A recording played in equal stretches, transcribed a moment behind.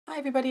Hi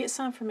everybody, it's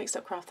Sam from Mixed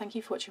Up Craft. Thank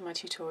you for watching my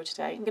tutorial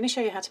today. I'm going to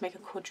show you how to make a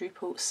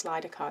quadruple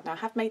slider card. Now I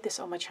have made this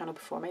on my channel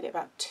before. I made it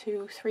about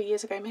 2-3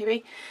 years ago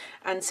maybe,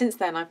 and since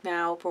then I've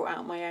now brought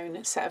out my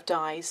own set of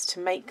dies to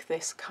make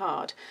this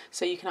card.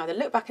 So you can either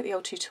look back at the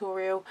old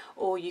tutorial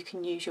or you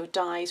can use your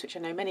dies, which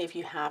I know many of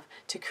you have,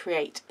 to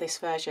create this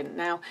version.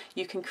 Now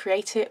you can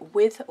create it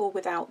with or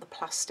without the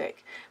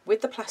plastic.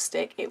 With the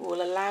plastic it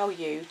will allow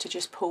you to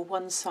just pull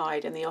one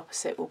side and the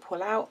opposite will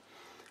pull out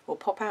or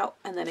pop out,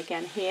 and then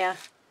again here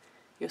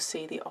you'll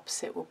see the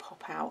opposite will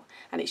pop out,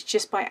 and it's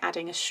just by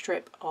adding a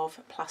strip of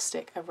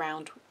plastic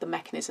around the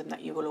mechanism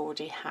that you will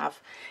already have.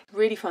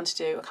 Really fun to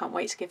do. I can't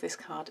wait to give this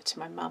card to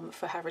my mum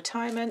for her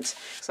retirement,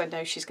 because I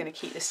know she's going to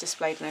keep this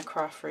displayed in her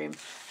craft room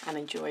and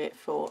enjoy it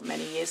for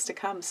many years to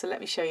come. So let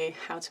me show you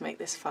how to make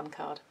this fun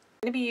card.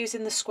 I'm going to be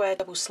using the square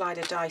double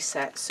slider die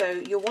set, so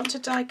you'll want to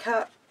die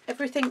cut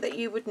everything that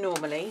you would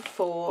normally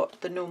for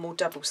the normal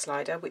double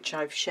slider, which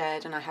I've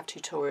shared and I have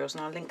tutorials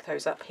and I'll link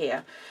those up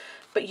here.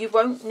 But you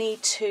won't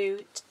need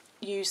to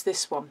use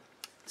this one.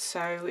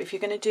 So if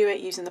you're going to do it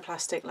using the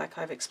plastic like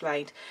I've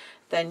explained,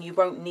 then you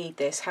won't need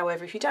this.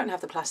 However, if you don't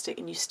have the plastic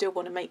and you still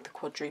want to make the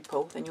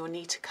quadruple, then you'll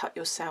need to cut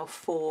yourself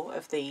 4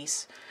 of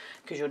these,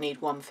 because you'll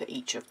need 1 for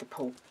each of the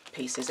pull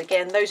pieces.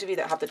 Again, those of you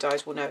that have the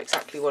dies will know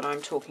exactly what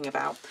I'm talking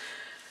about.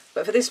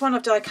 But for this one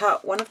I've die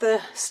cut one of the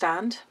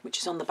stand, which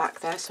is on the back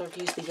there, so I've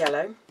used the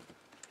yellow.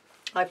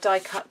 I've die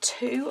cut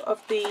 2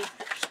 of the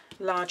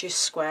largest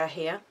square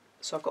here.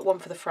 So I've got 1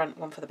 for the front,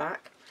 1 for the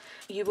back.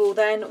 You will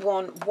then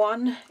want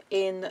 1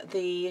 in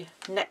the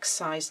next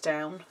size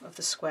down of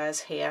the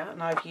squares here,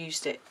 and I've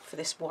used it for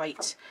this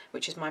white,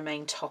 which is my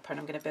main topper, and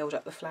I'm going to build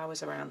up the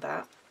flowers around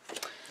that.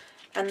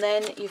 And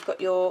then you've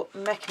got your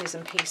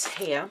mechanism piece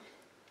here,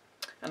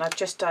 and I've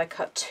just die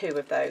cut 2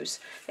 of those.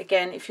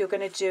 Again, if you're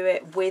going to do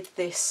it with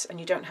this and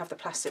you don't have the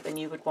plastic, then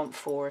you would want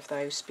 4 of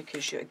those,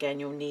 because again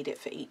you'll need it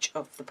for each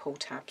of the pull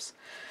tabs.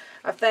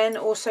 I've then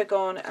also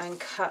gone and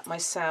cut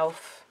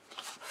myself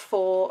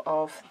 4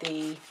 of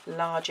the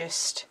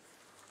largest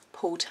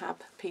pull tab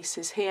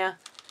pieces here,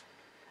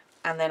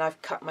 and then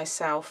I've cut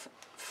myself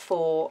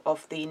 4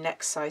 of the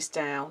next size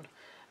down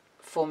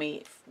for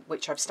me,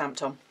 which I've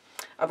stamped on.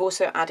 I've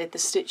also added the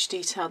stitch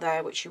detail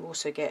there, which you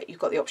also get. You've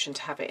got the option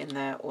to have it in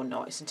there or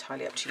not, it's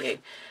entirely up to you.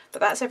 But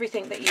that's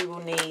everything that you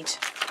will need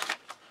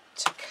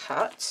to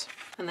cut.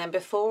 And then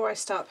before I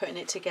start putting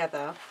it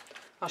together,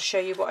 I'll show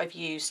you what I've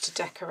used to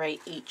decorate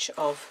each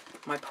of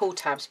my pull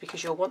tabs,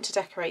 because you'll want to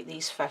decorate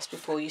these first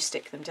before you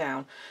stick them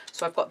down.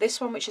 So I've got this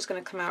one which is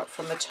going to come out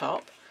from the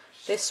top,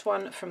 this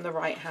one from the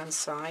right hand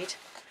side,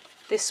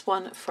 this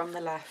one from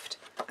the left,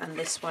 and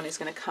this one is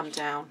going to come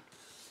down,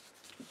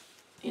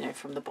 you know,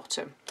 from the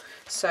bottom.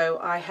 So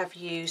I have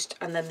used,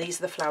 and then these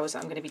are the flowers that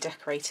I'm going to be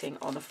decorating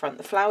on the front.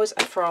 The flowers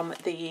are from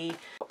the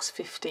box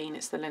 15,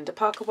 it's the Linda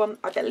Parker one.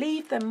 I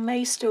believe there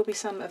may still be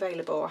some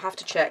available, I'll have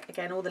to check.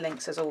 Again, all the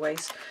links as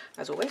always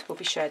will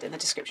be shared in the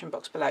description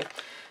box below.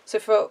 So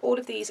for all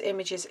of these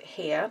images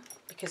here,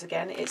 because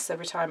again it's the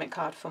retirement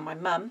card for my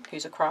mum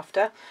who's a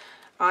crafter,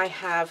 I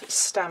have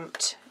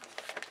stamped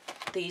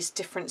these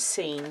different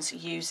scenes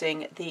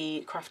using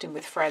the Crafting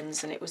with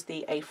Friends, and it was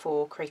the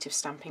A4 creative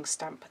stamping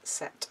stamp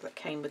set that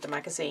came with the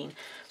magazine.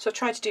 So I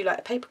tried to do like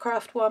a paper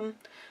craft one.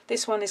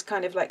 This one is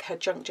kind of like her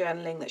junk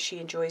journaling that she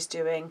enjoys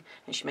doing,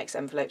 and she makes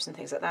envelopes and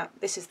things like that.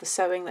 This is the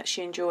sewing that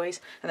she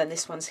enjoys, and then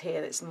this one's here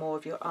that's more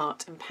of your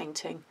art and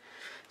painting.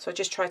 So I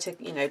just try to,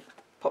 you know,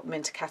 pop them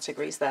into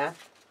categories there.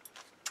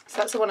 So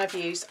that's the one I've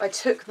used. I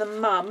took the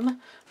mum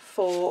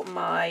for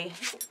my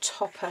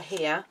topper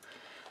here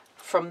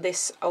from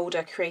this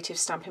older creative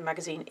stamping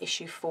magazine,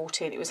 issue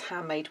 14. It was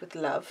Handmade with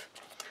Love.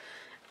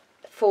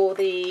 For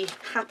the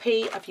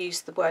happy, I've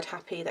used the word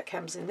happy that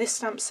comes in this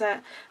stamp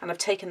set, and I've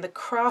taken the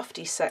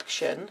crafty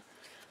section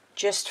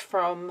just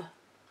from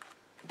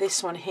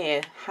this one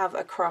here, Have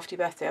a Crafty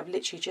Birthday. I've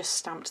literally just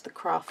stamped the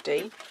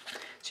crafty.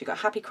 So you've got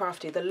happy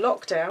crafty. The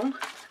lockdown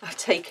I've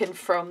taken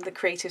from the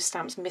Creative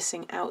Stamps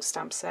Missing Out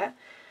stamp set.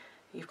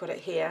 You've got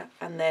it here,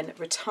 and then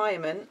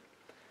retirement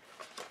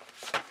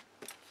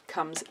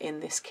comes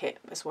in this kit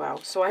as well.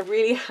 So I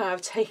really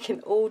have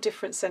taken all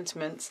different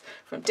sentiments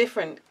from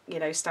different, you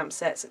know, stamp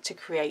sets to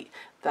create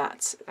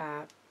that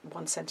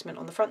one sentiment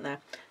on the front there,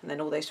 and then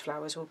all those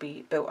flowers will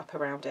be built up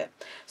around it.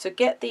 So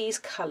get these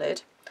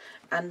coloured,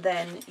 and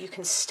then you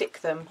can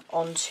stick them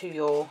onto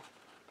your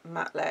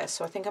matte layer.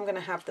 So I think I'm going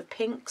to have the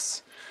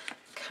pinks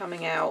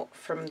coming out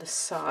from the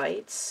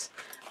sides,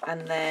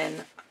 and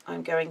then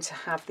I'm going to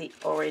have the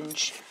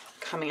orange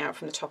coming out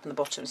from the top and the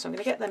bottom. So I'm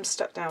going to get them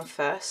stuck down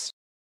first.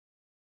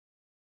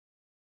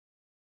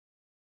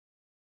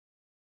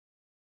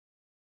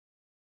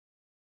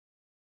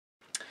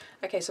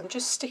 Okay, so I'm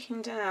just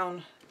sticking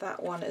down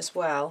that one as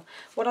well.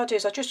 What I'll do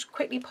is I'll just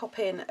quickly pop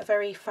in a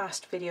very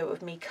fast video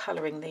of me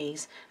colouring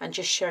these and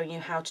just showing you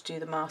how to do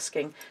the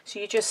masking.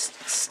 So you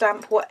just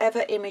stamp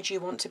whatever image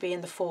you want to be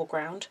in the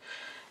foreground.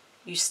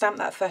 You stamp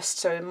that first,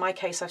 so in my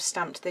case I've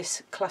stamped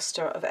this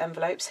cluster of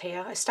envelopes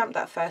here. I stamped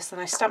that first, then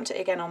I stamped it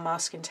again on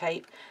masking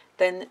tape,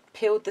 then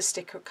peeled the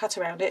sticker, cut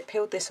around it,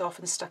 peeled this off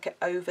and stuck it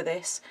over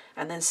this,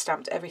 and then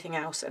stamped everything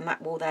else, and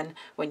that will then,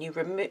 when you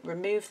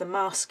remove the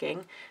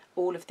masking,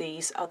 all of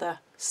these other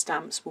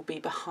stamps will be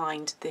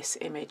behind this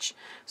image.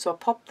 So I'll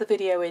pop the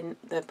video in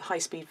the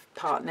high-speed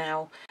part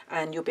now,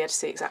 and you'll be able to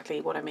see exactly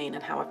what I mean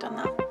and how I've done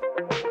that.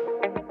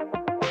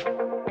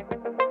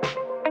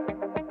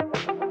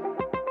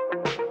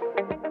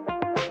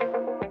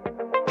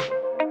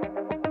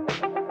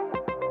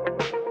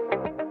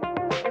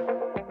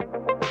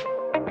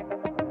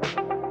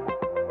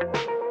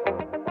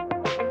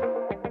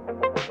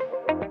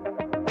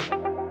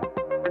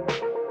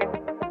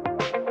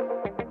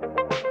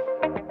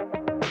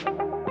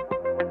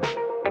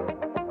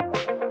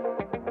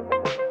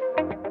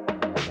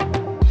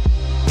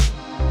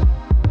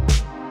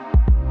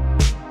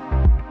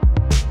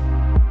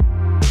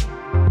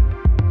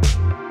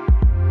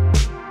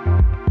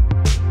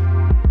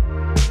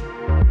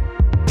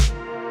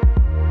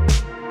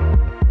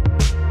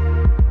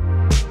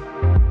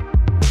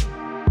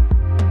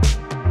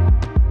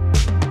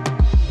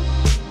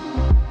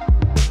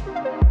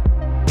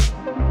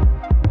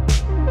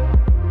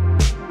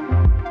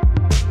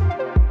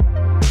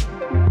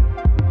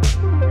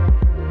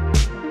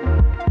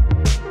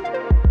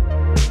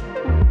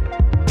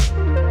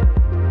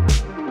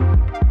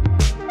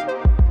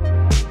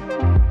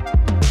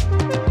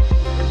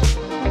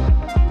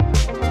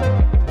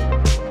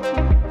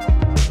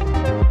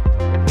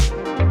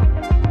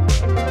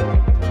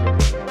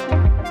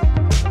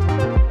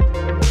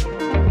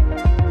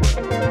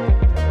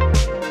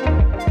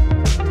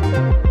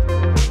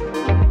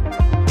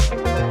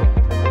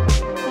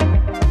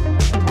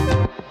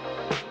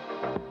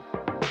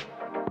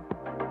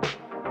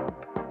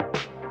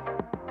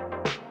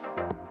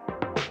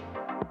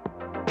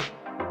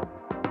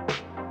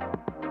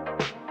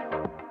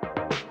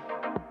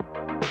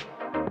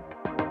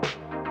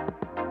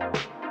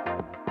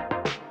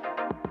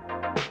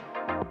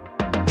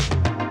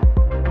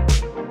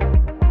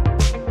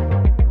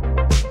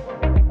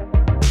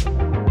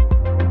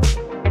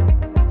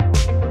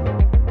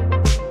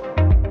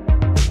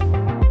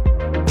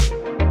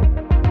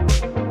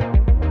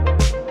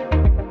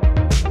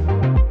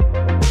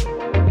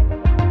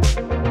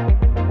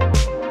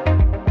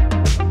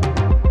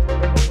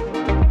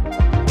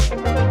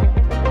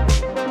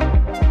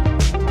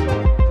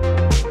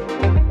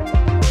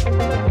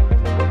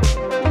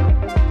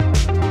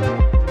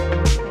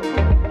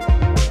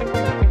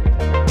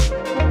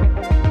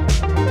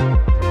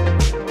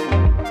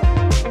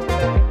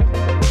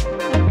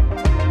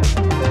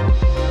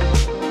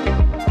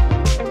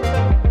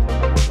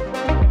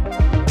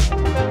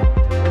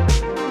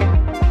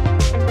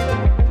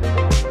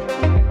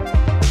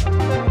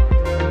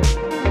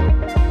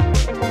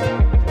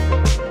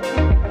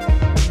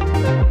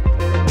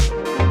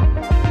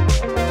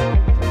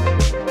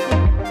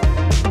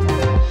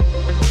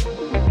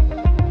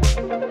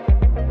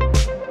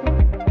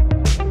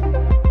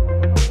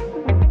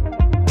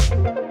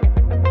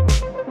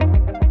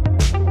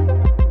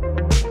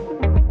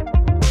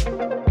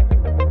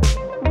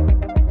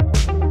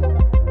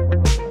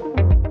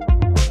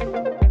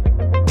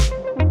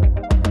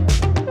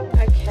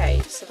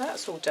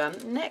 Done.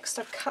 Next,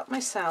 I've cut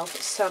myself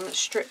some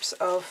strips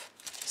of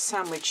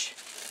sandwich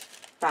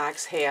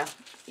bags here.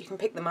 You can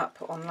pick them up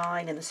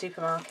online in the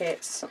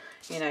supermarkets,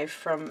 you know,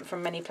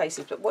 from many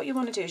places, but what you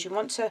want to do is you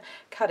want to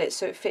cut it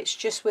so it fits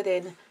just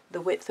within the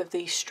width of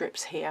these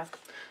strips here.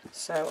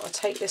 So I'll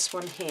take this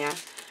one here,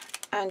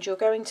 and you're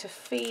going to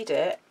feed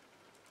it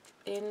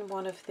in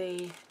one of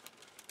the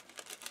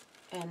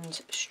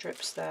end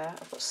strips there.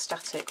 I've got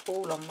static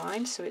all on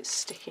mine, so it's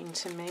sticking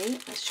to me.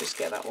 Let's just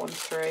get that one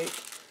through.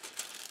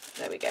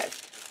 There we go.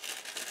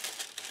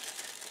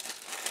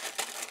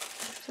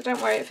 So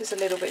don't worry if it's a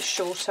little bit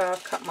shorter.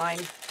 I've cut mine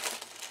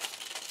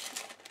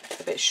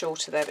a bit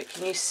shorter there, but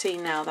can you see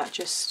now that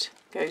just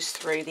goes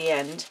through the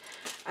end,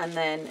 and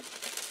then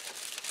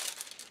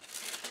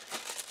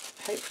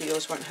hopefully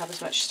yours won't have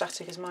as much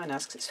static as mine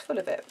has because it's full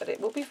of it, but it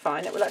will be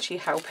fine. It will actually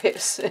help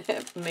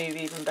it move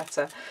even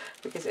better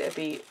because it'll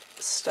be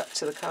stuck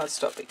to the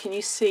cardstock. But can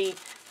you see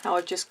how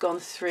I've just gone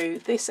through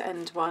this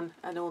end one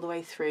and all the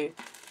way through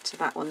to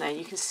that one there?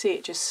 You can see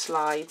it just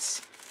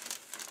slides.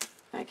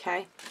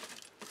 Okay,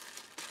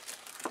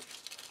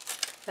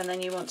 and then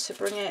you want to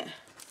bring it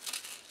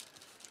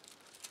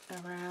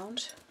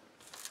around,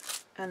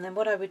 and then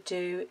what I would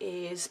do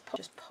is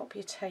just pop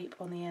your tape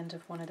on the end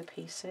of one of the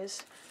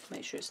pieces,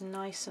 make sure it's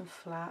nice and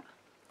flat,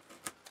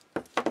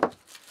 and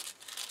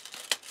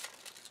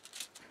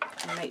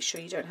make sure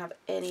you don't have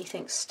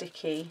anything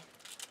sticky.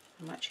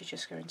 I'm actually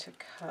just going to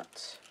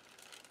cut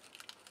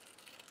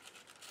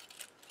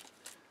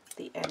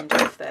the end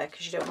off there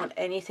because you don't want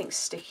anything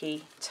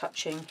sticky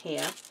touching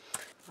here.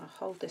 I'll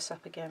hold this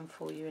up again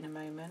for you in a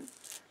moment.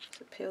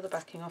 So peel the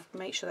backing off,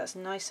 make sure that's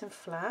nice and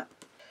flat,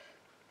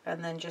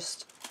 and then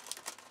just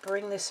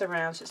bring this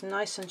around so it's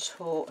nice and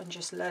taut, and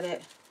just let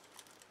it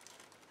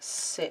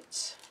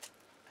sit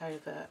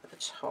over the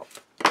top.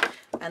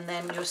 And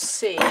then you'll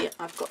see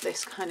I've got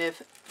this kind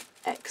of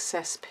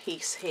excess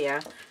piece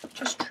here,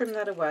 just trim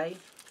that away.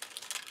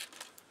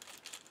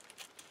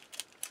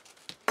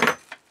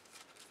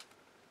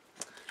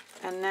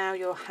 And now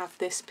you'll have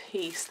this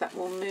piece that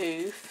will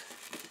move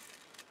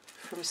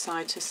from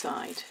side to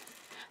side.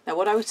 Now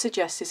what I would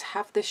suggest is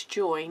have this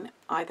join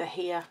either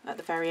here at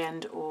the very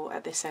end or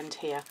at this end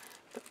here.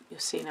 But you'll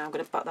see now I'm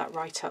going to butt that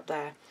right up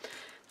there.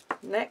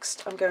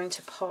 Next I'm going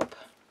to pop,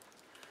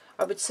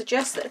 I would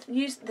suggest that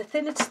use the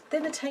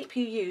thinner tape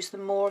you use, the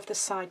more of the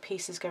side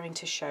piece is going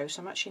to show.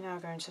 So I'm actually now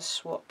going to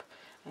swap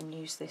and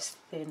use this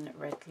thin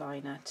red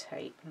liner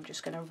tape. I'm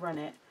just going to run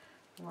it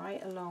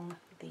right along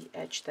the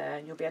edge there,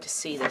 and you'll be able to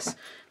see this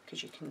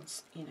because you can,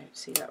 you know,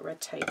 see that red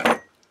tape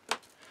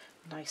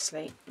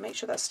nicely. Make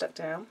sure that's stuck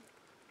down,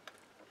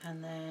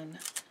 and then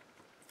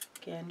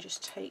again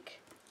just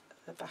take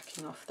the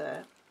backing off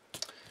there.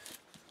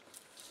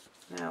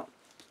 Now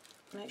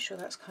make sure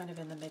that's kind of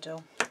in the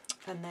middle,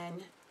 and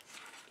then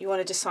you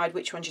want to decide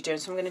which ones you're doing.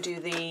 So I'm going to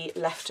do the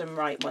left and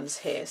right ones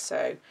here,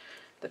 so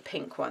the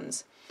pink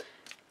ones.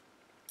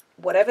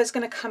 Whatever's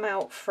going to come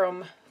out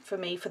for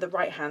me for the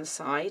right hand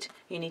side,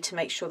 you need to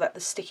make sure that the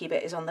sticky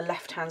bit is on the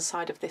left hand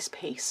side of this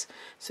piece.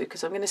 So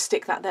because I'm going to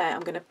stick that there,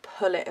 I'm going to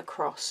pull it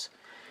across.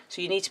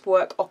 So you need to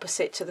work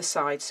opposite to the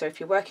side. So if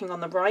you're working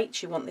on the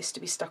right, you want this to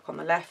be stuck on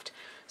the left.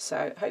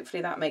 So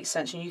hopefully that makes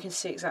sense, and you can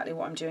see exactly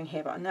what I'm doing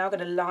here. But I'm now going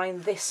to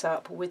line this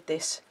up with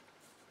this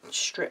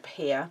strip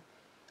here,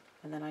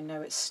 and then I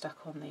know it's stuck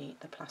on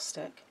the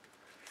plastic,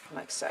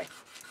 like so.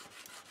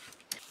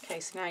 Okay,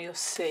 so now you'll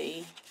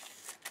see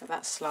that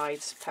that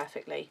slides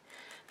perfectly.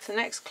 So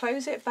next,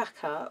 close it back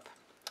up,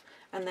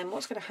 and then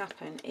what's going to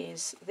happen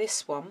is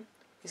this one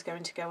is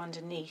going to go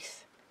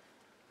underneath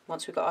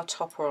once we've got our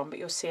topper on, but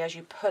you'll see as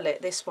you pull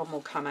it, this one will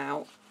come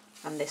out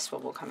and this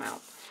one will come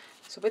out.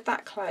 So with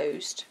that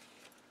closed,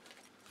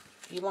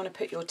 you want to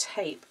put your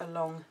tape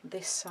along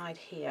this side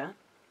here,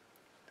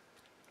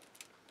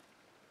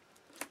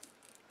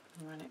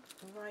 run it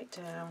right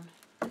down,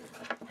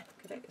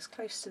 get it as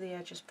close to the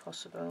edge as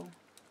possible.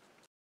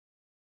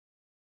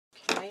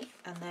 Okay,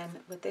 and then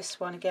with this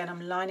one again,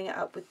 I'm lining it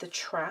up with the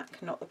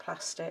track, not the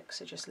plastic,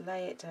 so just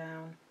lay it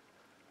down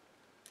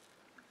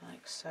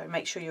like so.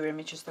 Make sure your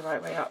image is the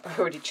right way up. I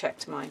already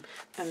checked mine,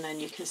 and then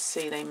you can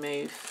see they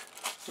move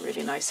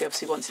really nicely.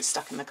 Obviously once it's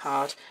stuck in the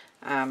card,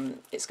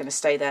 it's going to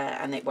stay there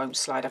and it won't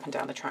slide up and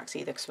down the tracks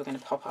either, because we're going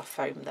to pop our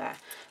foam there.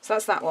 So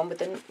that's that one.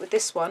 With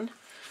this one,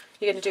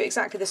 you're going to do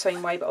exactly the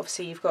same way, but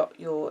obviously you've got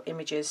your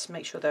images,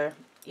 make sure they're,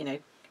 you know,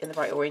 in the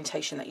right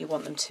orientation that you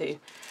want them to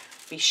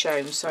be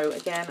shown. So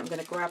again, I'm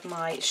going to grab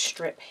my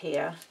strip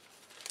here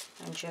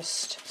and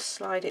just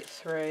slide it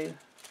through.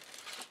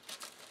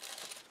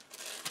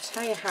 I'll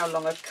tell you how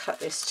long I've cut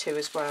this to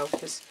as well,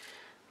 because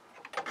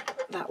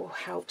that will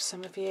help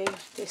some of you.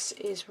 This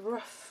is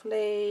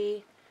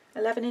roughly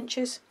 11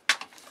 inches.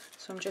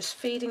 So I'm just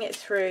feeding it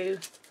through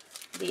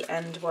the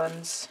end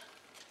ones,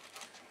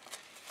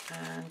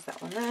 and that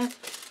one there.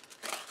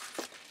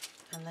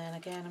 And then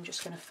again, I'm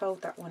just going to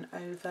fold that one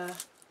over.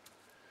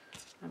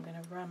 I'm going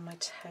to run my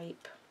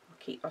tape.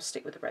 I'll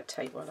stick with the red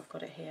tape while I've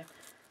got it here.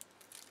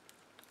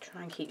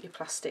 Try and keep your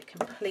plastic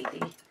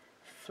completely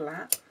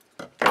flat,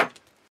 like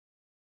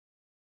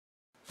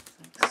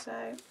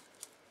so.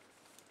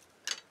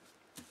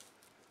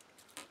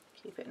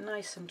 Keep it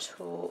nice and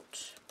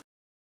taut.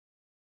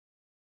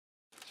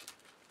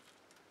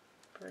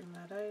 Bring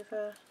that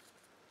over.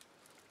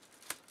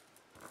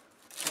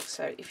 Like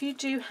so. If you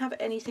do have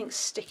anything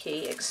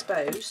sticky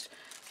exposed,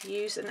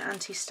 use an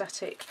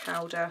anti-static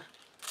powder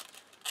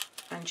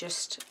and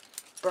just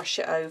brush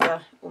it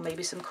over, or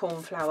maybe some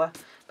corn flour,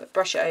 but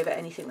brush it over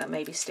anything that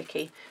may be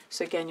sticky.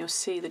 So again, you'll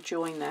see the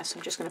join there, so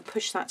I'm just going to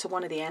push that to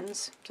one of the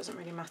ends, doesn't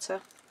really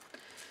matter.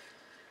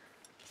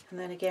 And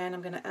then again,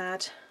 I'm going to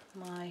add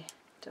my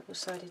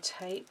double-sided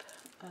tape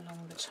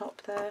along the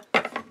top there.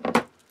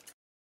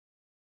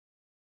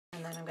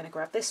 And then I'm going to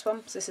grab this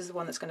one, so this is the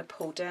one that's going to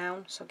pull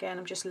down. So again,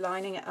 I'm just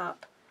lining it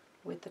up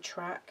with the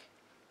track,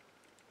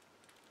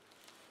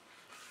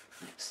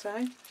 like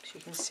so. So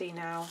you can see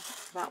now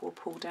that will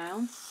pull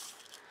down.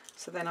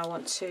 So then I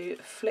want to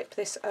flip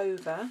this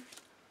over,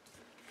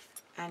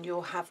 and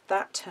you'll have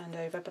that turned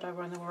over, but I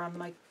want to run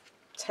my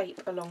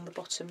tape along the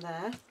bottom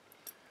there.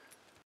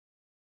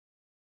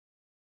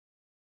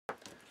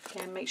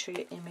 Again, make sure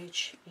your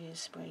image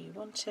is where you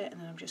want it, and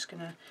then I'm just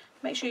going to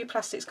make sure your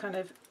plastic's kind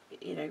of,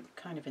 you know,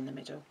 kind of in the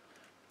middle,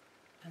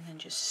 and then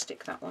just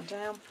stick that one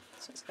down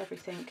so it's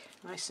everything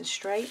nice and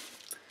straight.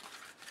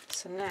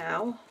 So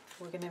now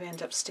we're going to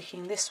end up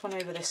sticking this one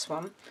over this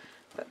one,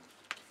 but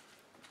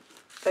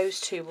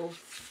those two will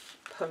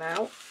pull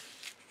out,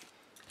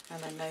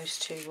 and then those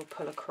two will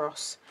pull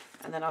across,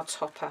 and then our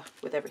topper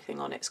with everything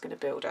on it's going to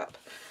build up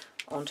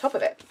on top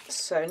of it.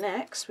 So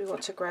next we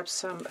want to grab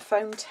some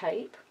foam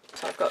tape.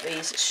 So I've got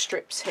these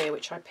strips here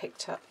which I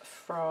picked up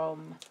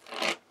from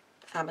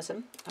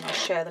Amazon, and I'll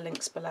share the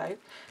links below.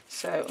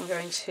 So I'm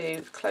going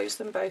to close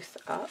them both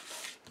up.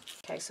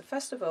 Okay, so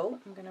first of all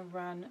I'm going to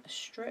run a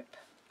strip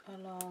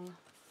along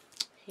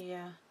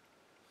here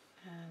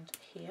and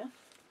here.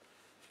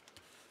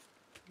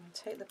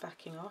 Take the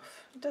backing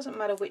off. It doesn't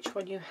matter which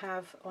one you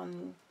have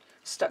on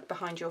stuck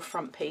behind your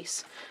front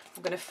piece.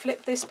 I'm going to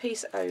flip this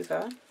piece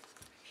over,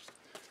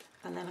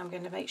 and then I'm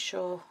going to make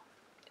sure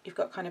you've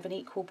got kind of an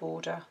equal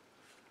border.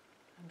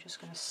 I'm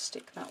just going to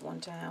stick that one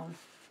down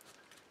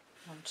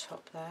on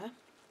top there.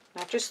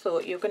 Now I've just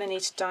thought you're going to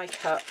need to die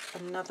cut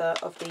another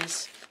of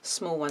these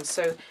small ones,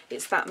 so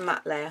it's that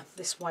matte layer,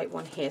 this white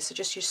one here, so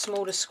just your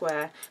smaller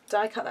square,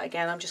 die cut that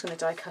again. I'm just going to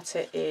die cut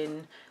it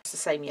in the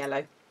same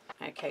yellow.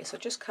 Okay, so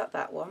just cut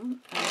that one,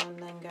 and I'm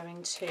then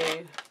going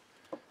to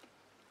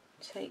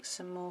take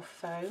some more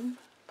foam,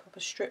 pop a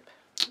strip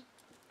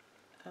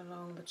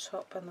along the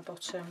top and the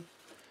bottom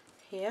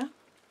here.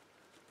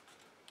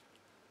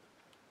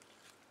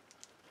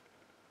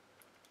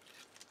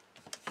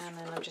 And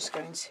then I'm just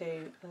going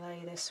to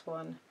lay this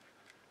one,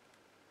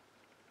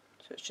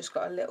 so it's just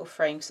got a little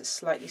frame because it's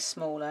slightly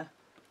smaller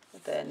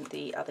than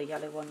the other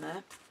yellow one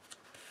there.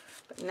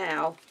 But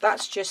now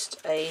that's just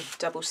a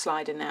double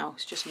slider now,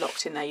 it's just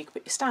locked in there. You can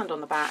put your stand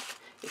on the back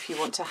if you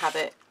want to have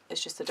it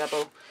as just a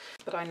double.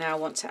 But I now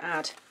want to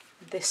add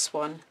this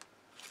one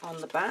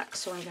on the back,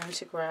 so I'm going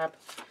to grab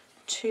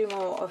 2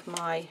 more of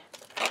my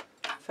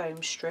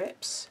foam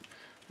strips,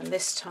 and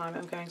this time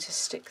I'm going to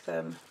stick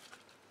them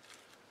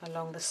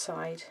along the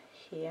side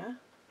here.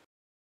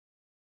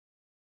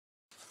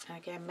 And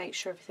again, make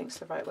sure everything's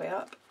the right way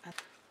up,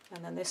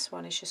 and then this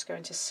one is just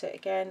going to sit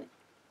again,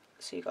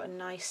 so you've got a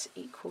nice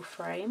equal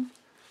frame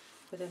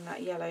within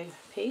that yellow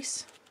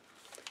piece.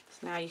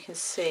 So now you can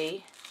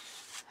see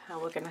how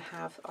we're going to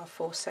have our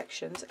 4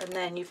 sections, and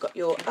then you've got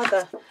your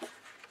other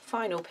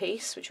final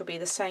piece which will be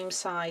the same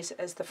size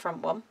as the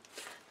front one,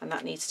 and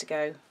that needs to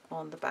go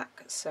on the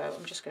back. So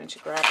I'm just going to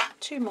grab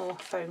 2 more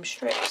foam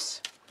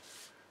strips,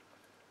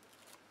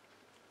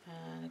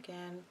 and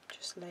again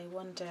just lay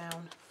one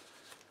down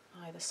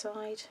either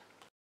side,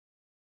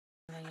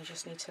 and then you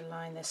just need to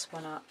line this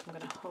one up. I'm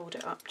going to hold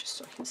it up just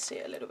so I can see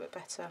it a little bit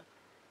better.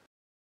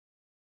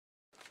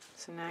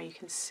 So now you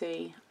can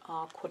see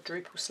our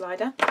quadruple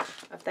slider.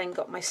 I've then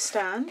got my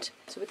stand.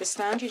 So with the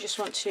stand you just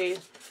want to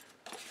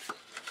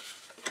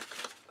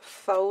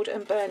fold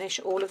and burnish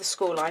all of the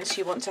score lines.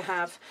 So you want to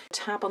have a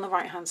tab on the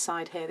right hand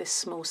side here, this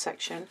small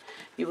section.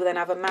 You will then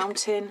have a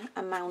mountain,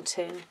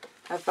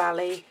 a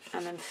valley,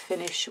 and then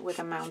finish with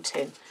a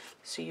mountain.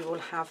 So you will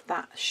have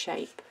that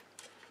shape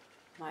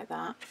like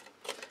that.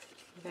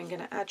 You're then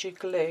going to add your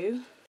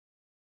glue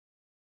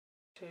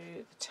to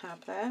the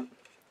tab there,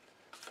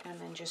 and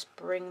then just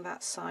bring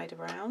that side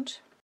around.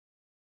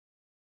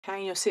 Okay,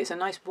 and you'll see it's a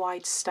nice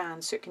wide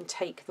stand, so it can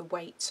take the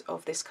weight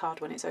of this card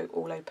when it's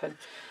all open.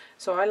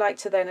 So I like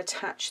to then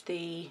attach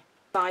the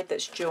side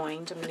that's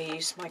joined. I'm going to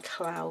use my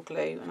cloud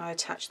glue, and I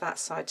attach that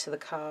side to the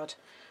card.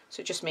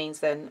 So it just means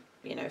then,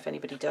 you know, if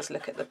anybody does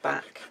look at the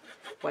back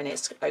when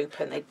it's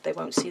open, they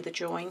won't see the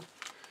join.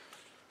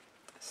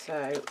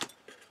 So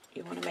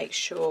you want to make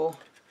sure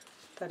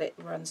that it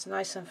runs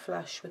nice and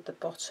flush with the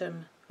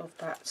bottom of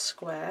that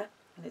square,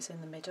 and it's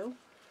in the middle.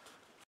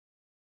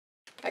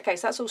 Okay,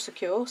 so that's all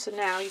secure. So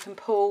now you can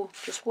pull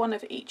just one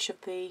of each of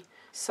the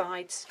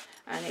sides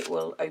and it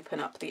will open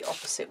up the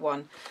opposite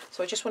one.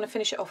 So I just want to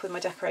finish it off with my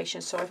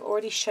decoration. So I've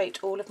already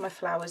shaped all of my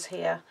flowers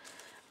here,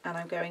 and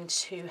I'm going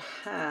to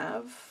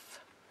have,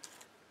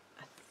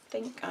 I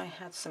think I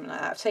had something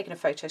like that. I've taken a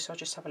photo, so I'll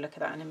just have a look at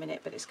that in a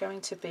minute, but it's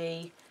going to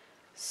be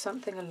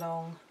something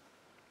along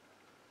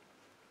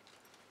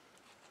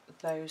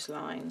those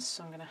lines.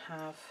 So I'm going to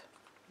have,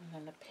 and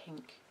then the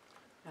pink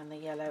and the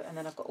yellow, and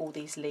then I've got all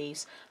these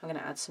leaves. I'm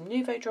going to add some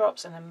Nuvo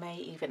drops, and I may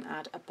even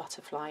add a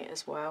butterfly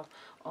as well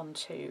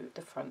onto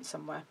the front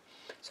somewhere.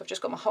 So I've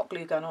just got my hot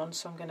glue gun on,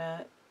 so I'm going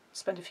to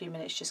spend a few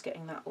minutes just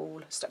getting that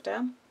all stuck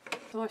down.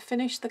 So I've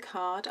finished the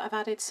card. I've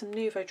added some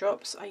Nuvo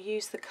drops. I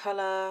use the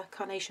colour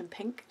Carnation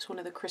Pink, it's one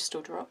of the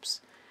crystal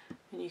drops,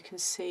 and you can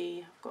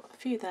see I've got a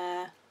few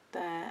there,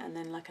 and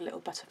then like a little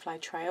butterfly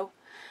trail.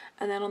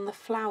 And then on the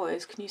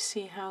flowers, can you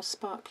see how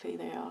sparkly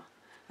they are?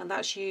 And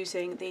that's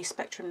using the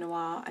Spectrum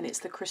Noir, and it's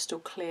the crystal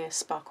clear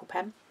sparkle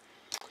pen.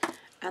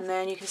 And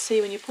then you can see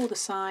when you pull the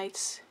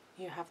sides,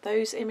 you have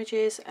those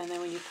images, and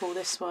then when you pull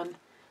this one,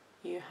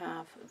 you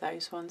have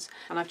those ones.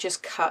 And I've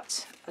just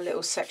cut a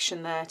little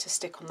section there to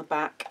stick on the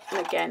back.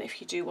 And again, if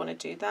you do want to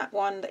do that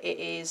one, it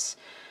is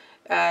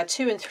 2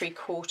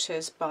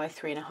 3/4 by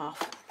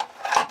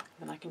 3.5.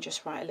 And I can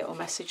just write a little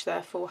message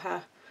there for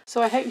her.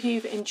 So I hope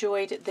you've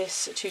enjoyed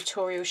this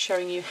tutorial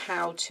showing you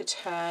how to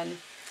turn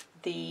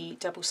the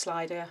double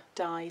slider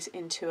dies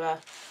into a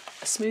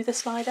smoother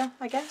slider,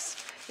 I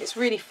guess. It's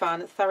really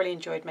fun, thoroughly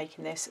enjoyed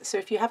making this. So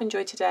if you have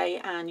enjoyed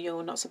today and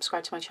you're not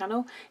subscribed to my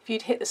channel, if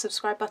you'd hit the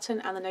subscribe button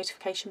and the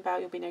notification bell,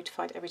 you'll be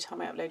notified every time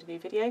I upload a new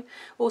video.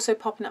 Also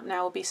popping up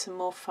now will be some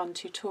more fun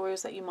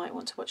tutorials that you might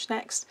want to watch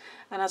next.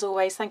 And as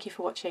always, thank you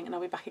for watching, and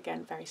I'll be back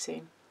again very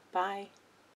soon. Bye.